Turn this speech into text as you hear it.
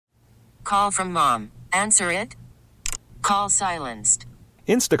call from mom. Answer it. Call silenced.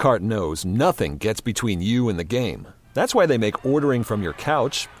 Instacart knows nothing gets between you and the game. That's why they make ordering from your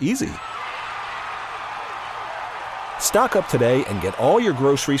couch easy. Stock up today and get all your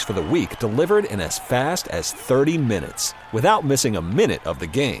groceries for the week delivered in as fast as 30 minutes without missing a minute of the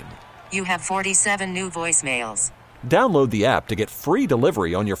game. You have 47 new voicemails. Download the app to get free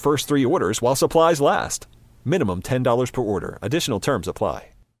delivery on your first 3 orders while supplies last. Minimum $10 per order. Additional terms apply.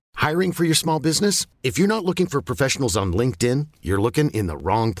 Hiring for your small business? If you're not looking for professionals on LinkedIn, you're looking in the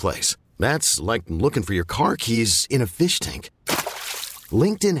wrong place. That's like looking for your car keys in a fish tank.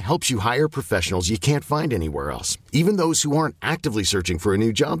 LinkedIn helps you hire professionals you can't find anywhere else, even those who aren't actively searching for a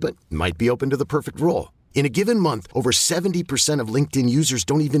new job but might be open to the perfect role. In a given month, over 70% of LinkedIn users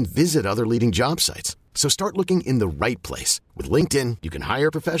don't even visit other leading job sites. So start looking in the right place. With LinkedIn, you can hire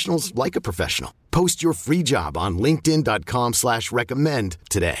professionals like a professional. Post your free job on linkedin.com/recommend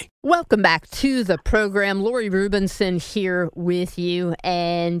today. Welcome back to the program. Lori Rubinson here with you.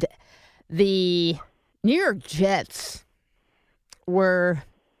 And the New York Jets were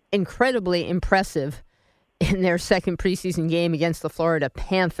incredibly impressive in their second preseason game against the Florida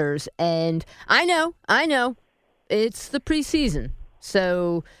Panthers. And I know, it's the preseason,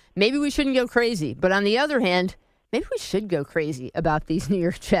 so maybe we shouldn't go crazy. But on the other hand, maybe we should go crazy about these New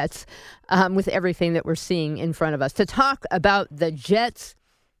York Jets with everything that we're seeing in front of us. To talk about the Jets,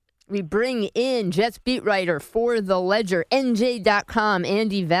 we bring in Jets beat writer for The Ledger, NJ.com,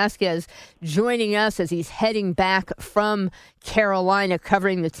 Andy Vasquez, joining us as he's heading back from Carolina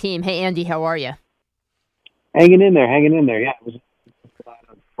covering the team. Hey, Andy, how are you? Hanging in there. Yeah, it was a lot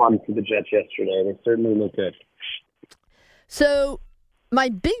of fun for the Jets yesterday. They certainly look good. So my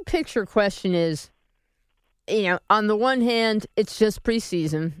big picture question is, on the one hand, it's just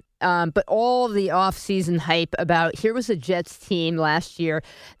preseason, but all the offseason hype about here was a Jets team last year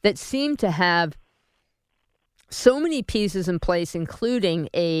that seemed to have so many pieces in place, including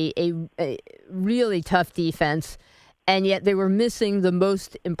a really tough defense, and yet they were missing the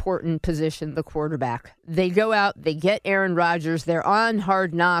most important position, the quarterback. They go out, they get Aaron Rodgers, they're on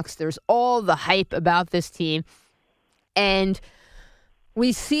Hard Knocks, there's all the hype about this team, and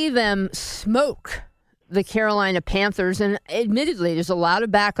we see them smoke the Carolina Panthers, and admittedly, there's a lot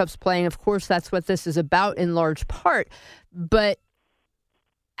of backups playing. Of course, that's what this is about in large part, but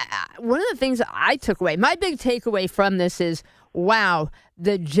one of the things I took away, my big takeaway from this is, wow,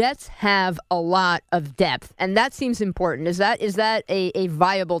 the Jets have a lot of depth, and that seems important. Is that a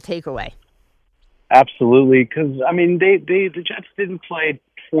viable takeaway? Absolutely, because, the Jets didn't play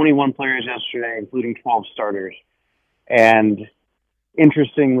 21 players yesterday, including 12 starters. And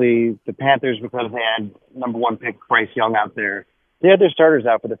interestingly, the Panthers, because they had number 1 pick Bryce Young out there, they had their starters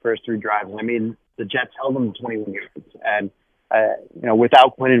out for the first 3 drives. The Jets held them to 21 yards. And,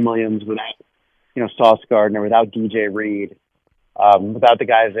 without Quinnen Williams, without, Sauce Gardner, without DJ Reed, without the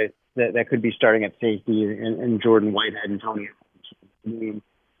guys that could be starting at safety and Jordan Whitehead and Tony. You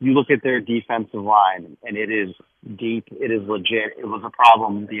look at their defensive line, and it is deep. It is legit. It was a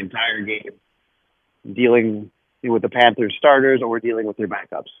problem the entire game, dealing with the Panthers starters or dealing with their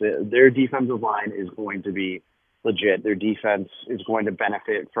backups. Their defensive line is going to be legit. Their defense is going to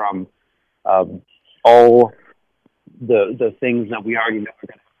benefit from all the things that we already know are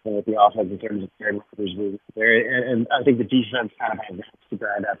going to happen with the offense in terms of Aaron Rodgers moving there. And I think the defense kind of has that to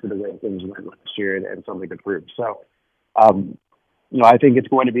grab after the way things went last year and something to prove. So, I think it's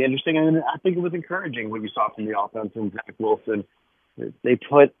going to be interesting, and I think it was encouraging what you saw from the offense and Zach Wilson. They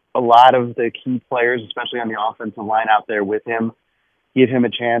put a lot of the key players, especially on the offensive line, out there with him, give him a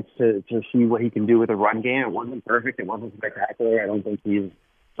chance to see what he can do with a run game. It wasn't perfect. It wasn't spectacular. I don't think he's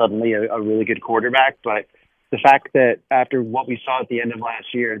suddenly a really good quarterback, but the fact that after what we saw at the end of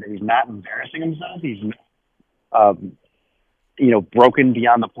last year, that he's not embarrassing himself, he's not, broken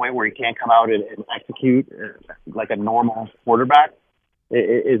beyond the point where he can't come out and execute like a normal quarterback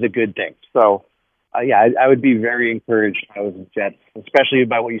is a good thing. So, I would be very encouraged by the Jets, especially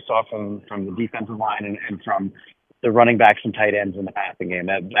by what you saw from the defensive line and from the running backs and tight ends in the passing game.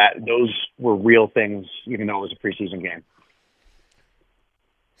 That those were real things, even though it was a preseason game.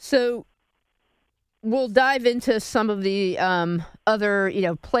 So we'll dive into some of the other,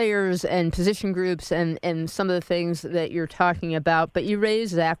 players and position groups and some of the things that you're talking about. But you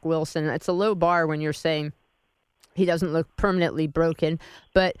raised Zach Wilson. It's a low bar when you're saying he doesn't look permanently broken.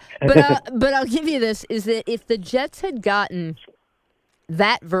 But I'll give you this, is that if the Jets had gotten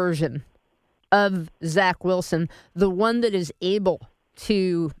that version of Zach Wilson, the one that is able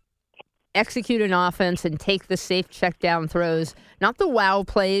to execute an offense and take the safe check down throws, not the wow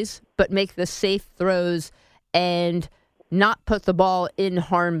plays, but make the safe throws and not put the ball in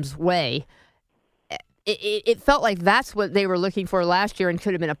harm's way. It felt like that's what they were looking for last year and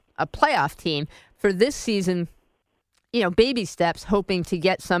could have been a playoff team. For this season, baby steps, hoping to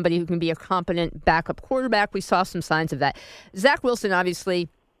get somebody who can be a competent backup quarterback. We saw some signs of that. Zach Wilson, obviously,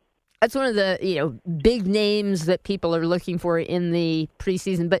 that's one of the big names that people are looking for in the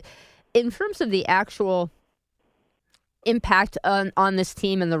preseason. But in terms of the actual impact on this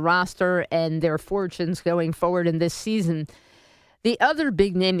team and the roster and their fortunes going forward in this season, the other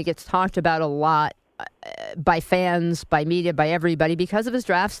big name that gets talked about a lot by fans, by media, by everybody, because of his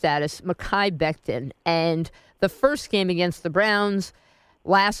draft status, Mekhi Becton. And the first game against the Browns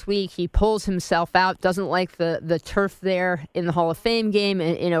last week, he pulls himself out, doesn't like the turf there in the Hall of Fame game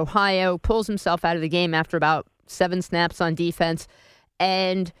in Ohio, pulls himself out of the game after about 7 snaps on defense.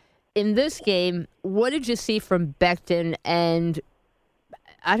 And in this game, what did you see from Becton? And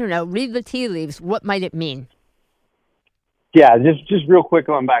I don't know, read the tea leaves. What might it mean? Yeah, just real quick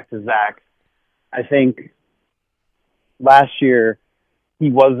going back to Zach. I think last year he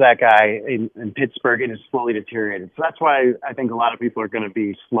was that guy in Pittsburgh and has slowly deteriorated. So that's why I think a lot of people are going to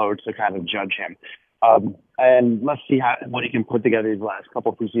be slow to kind of judge him. And let's see what he can put together these last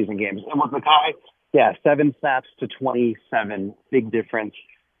couple preseason games. And with Mekhi, 7 snaps to 27, big difference.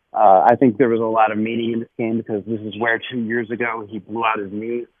 I think there was a lot of meaning in this game because this is where 2 years ago he blew out his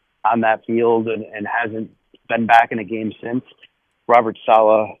knee on that field and hasn't been back in a game since. Robert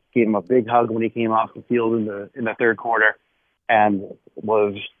Saleh gave him a big hug when he came off the field in the third quarter and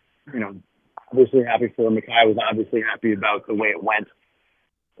was, obviously happy for him. Mekhi was obviously happy about the way it went.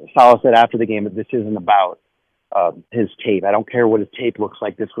 Saleh said after the game that this isn't about his tape. I don't care what his tape looks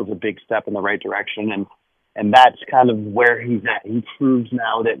like. This was a big step in the right direction. And that's kind of where he's at. He proves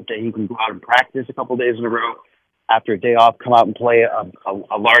now that he can go out and practice a couple days in a row after a day off, come out and play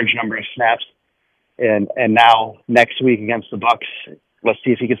a large number of snaps. And now next week against the Bucs, let's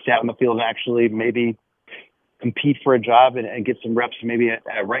see if he can stay out on the field and actually maybe compete for a job and get some reps maybe at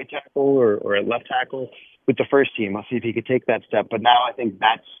right tackle or at left tackle with the first team. Let's see if he could take that step. But now I think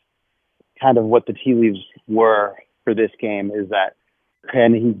that's kind of what the tea leaves were for this game, is that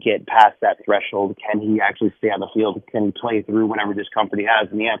can he get past that threshold? Can he actually stay on the field? Can he play through whatever discomfort he has?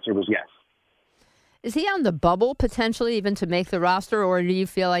 And the answer was yes. Is he on the bubble potentially even to make the roster, or do you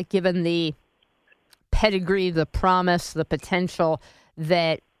feel like given the pedigree, the promise, the potential,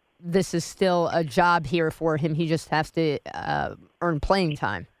 that this is still a job here for him? He just has to earn playing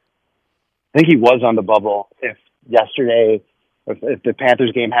time. I think he was on the bubble if the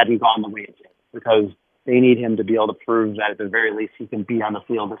Panthers game hadn't gone the way it did, because they need him to be able to prove that at the very least he can be on the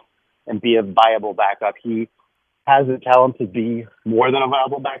field and be a viable backup. He has the talent to be more than a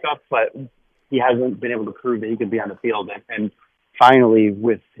viable backup, but he hasn't been able to prove that he can be on the field. And finally,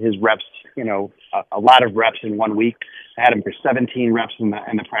 with his reps, a lot of reps in 1 week. I had him for 17 reps in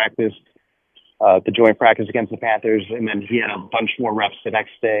the practice, the joint practice against the Panthers, and then he had a bunch more reps the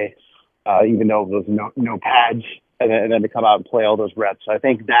next day, even though there was no pads, and then to come out and play all those reps. So I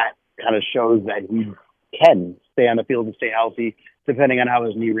think that kind of shows that he can stay on the field and stay healthy, depending on how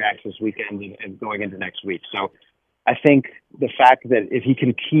his knee reacts this weekend and going into next week. So I think the fact that if he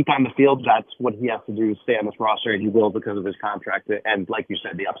can keep on the field, that's what he has to do to stay on this roster, and he will because of his contract and, like you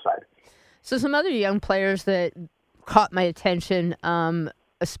said, the upside. So some other young players that caught my attention,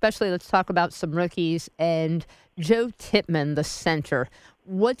 especially let's talk about some rookies, and Joe Tippmann, the center.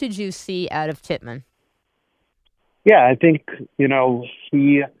 What did you see out of Tippmann? Yeah, I think,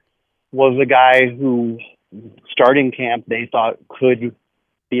 he was a guy who starting camp they thought could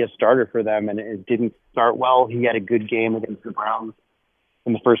be a starter for them, and it didn't start well. He had a good game against the Browns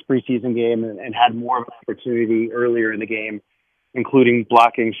in the first preseason game and had more of an opportunity earlier in the game, including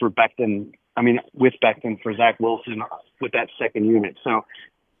blocking for with Becton for Zach Wilson with that second unit. So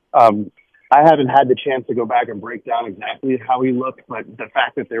I haven't had the chance to go back and break down exactly how he looked, but the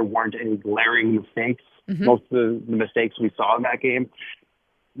fact that there weren't any glaring mistakes, most of the mistakes we saw in that game,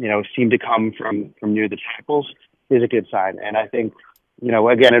 seemed to come from near the tackles, is a good sign. And I think,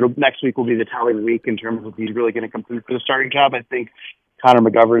 again, next week will be the telling week in terms of if he's really going to compete for the starting job. I think Connor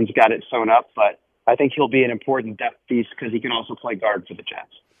McGovern's got it sewn up, but I think he'll be an important depth piece because he can also play guard for the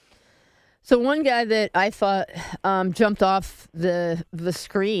Jets. So one guy that I thought jumped off the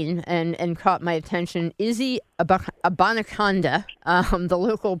screen and caught my attention, Izzy Abanikanda, the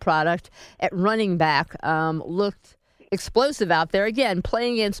local product at running back, looked explosive out there. Again,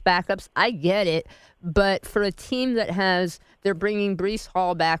 playing against backups, I get it. But for a team that they're bringing Breece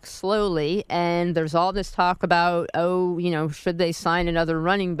Hall back slowly, and there's all this talk about, should they sign another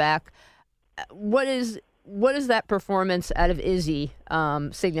running back? What does that performance out of Izzy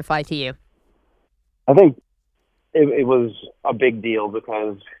signify to you? I think it was a big deal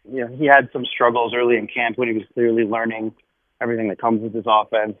because he had some struggles early in camp when he was clearly learning everything that comes with his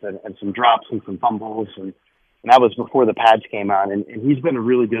offense and some drops and some fumbles and that was before the pads came on and he's been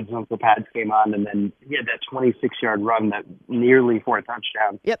really good since the pads came on and then he had that 26-yard run that nearly for a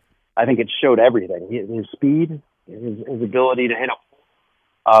touchdown. Yep. I think it showed everything. His speed, his ability to hit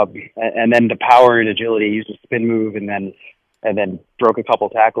and then the power and agility. He used a spin move and then broke a couple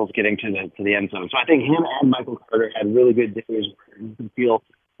tackles getting to the end zone. So I think him and Michael Carter had really good days where you can feel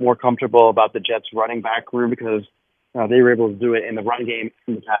more comfortable about the Jets running back room because they were able to do it in the run game,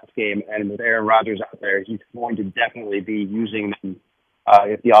 in the pass game, and with Aaron Rodgers out there, he's going to definitely be using them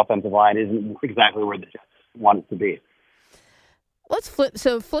if the offensive line isn't exactly where the Jets want it to be. Let's flip.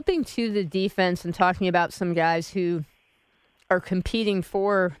 So flipping to the defense and talking about some guys who are competing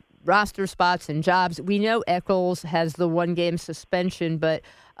for roster spots and jobs. We know Echols has the 1-game suspension, but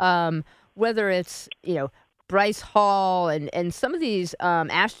whether it's, Bryce Hall and some of these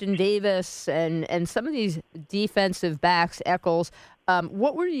Ashton Davis and some of these defensive backs, Echols,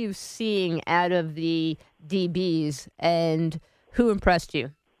 what were you seeing out of the DBs and who impressed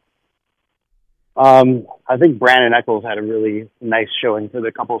you? I think Brandon Echols had a really nice showing for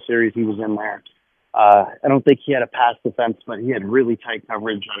the couple of series he was in there. I don't think he had a pass defense, but he had really tight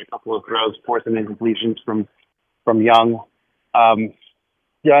coverage on a couple of throws, forcing incompletions from Young.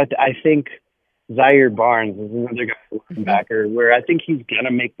 I think Zaire Barnes is another guy, linebacker, where I think he's going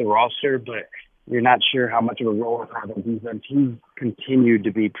to make the roster, but you're not sure how much of a role he'll have on defense. He's continued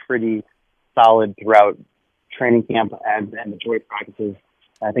to be pretty solid throughout training camp and the joint practices.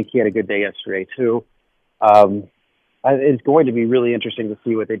 I think he had a good day yesterday, too. It's going to be really interesting to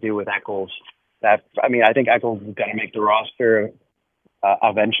see what they do with Echols. I think Echols is going to make the roster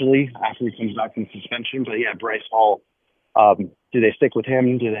eventually after he comes back from suspension. But, yeah, Bryce Hall, do they stick with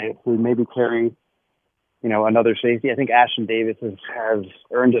him? Do they maybe carry, another safety? I think Ashton Davis has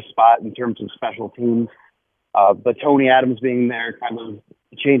earned a spot in terms of special teams. But Tony Adams being there kind of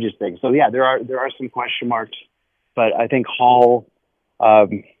changes things. So, yeah, there are some question marks. But I think Hall,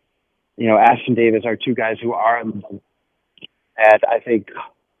 Ashton Davis are two guys who are on the and I think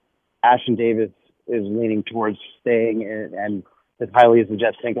Ashton Davis is leaning towards staying, and as highly as the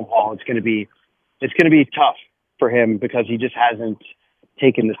Jets think of Hall, it's going to be tough for him because he just hasn't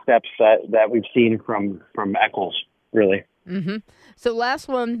taken the steps that we've seen from Echols, really. Mm-hmm. So last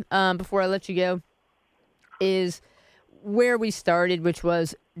one before I let you go is where we started, which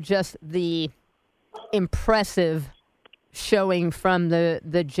was just the impressive showing from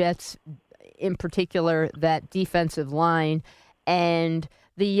the Jets, in particular, that defensive line and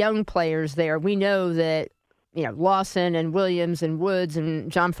the young players there. We know that, Lawson and Williams and Woods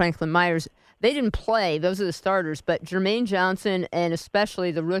and John Franklin Myers, they didn't play. Those are the starters. But Jermaine Johnson and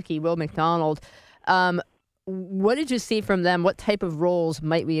especially the rookie, Will McDonald, what did you see from them? What type of roles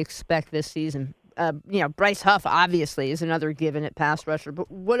might we expect this season? Bryce Huff, obviously, is another given at pass rusher. But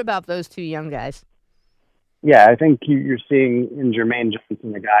what about those two young guys? Yeah, I think you're seeing in Jermaine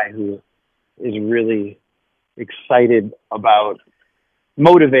Johnson a guy who is really excited about,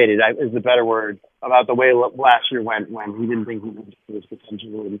 motivated is the better word, about the way last year went when he didn't think he was his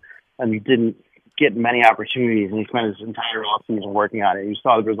potential and he didn't get many opportunities, and he spent his entire offseason working on it. You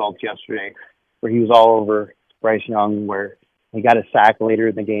saw the results yesterday where he was all over Bryce Young, where he got a sack later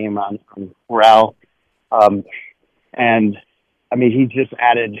in the game on Corral. He just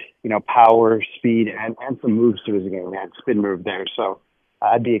added, power, speed, and some moves to his game. He had spin move there. So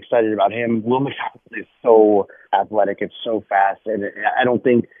I'd be excited about him. Will McDonald is so athletic. It's so fast. And I don't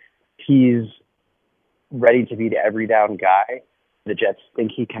think he's ready to be the every down guy the Jets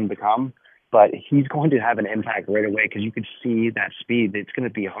think he can become. But he's going to have an impact right away because you could see that speed. It's going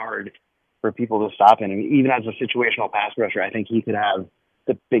to be hard for people to stop him. And even as a situational pass rusher, I think he could have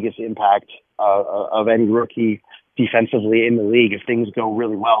the biggest impact of any rookie defensively in the league if things go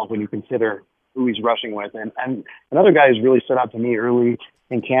really well when you consider who he's rushing with. And another guy who's really stood out to me early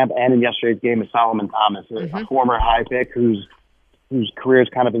in camp and in yesterday's game is Solomon Thomas, a former high pick whose career has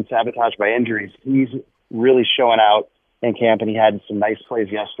kind of been sabotaged by injuries. He's really showing out in camp, and he had some nice plays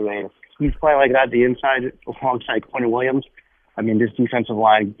yesterday. He's playing like that the inside alongside Quentin Williams. This defensive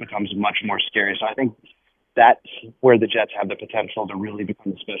line becomes much more scary. So I think that's where the Jets have the potential to really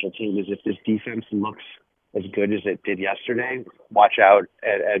become a special team, is if this defense looks as good as it did yesterday. Watch out,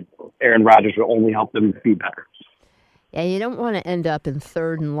 and Aaron Rodgers will only help them be better. Yeah, you don't want to end up in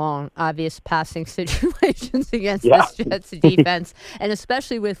third and long, obvious passing situations against this Jets defense, and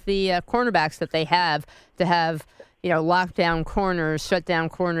especially with the cornerbacks that they have, to have lock down corners, shut down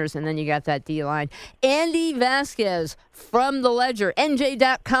corners, and then you got that D-line. Andy Vasquez from The Ledger,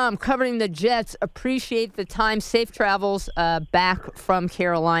 NJ.com, covering the Jets. Appreciate the time. Safe travels back from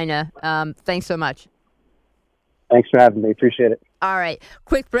Carolina. Thanks so much. Thanks for having me. Appreciate it. All right.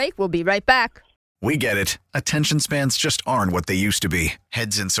 Quick break. We'll be right back. We get it. Attention spans just aren't what they used to be.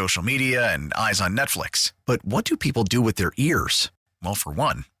 Heads in social media and eyes on Netflix. But what do people do with their ears? Well, for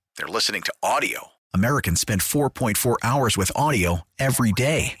one, they're listening to audio. Americans spend 4.4 hours with audio every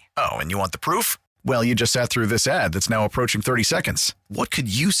day. Oh, and you want the proof? Well, you just sat through this ad that's now approaching 30 seconds. What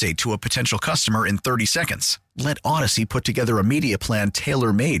could you say to a potential customer in 30 seconds? Let Odyssey put together a media plan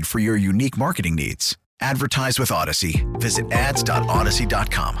tailor-made for your unique marketing needs. Advertise with Odyssey. Visit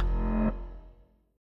ads.odyssey.com.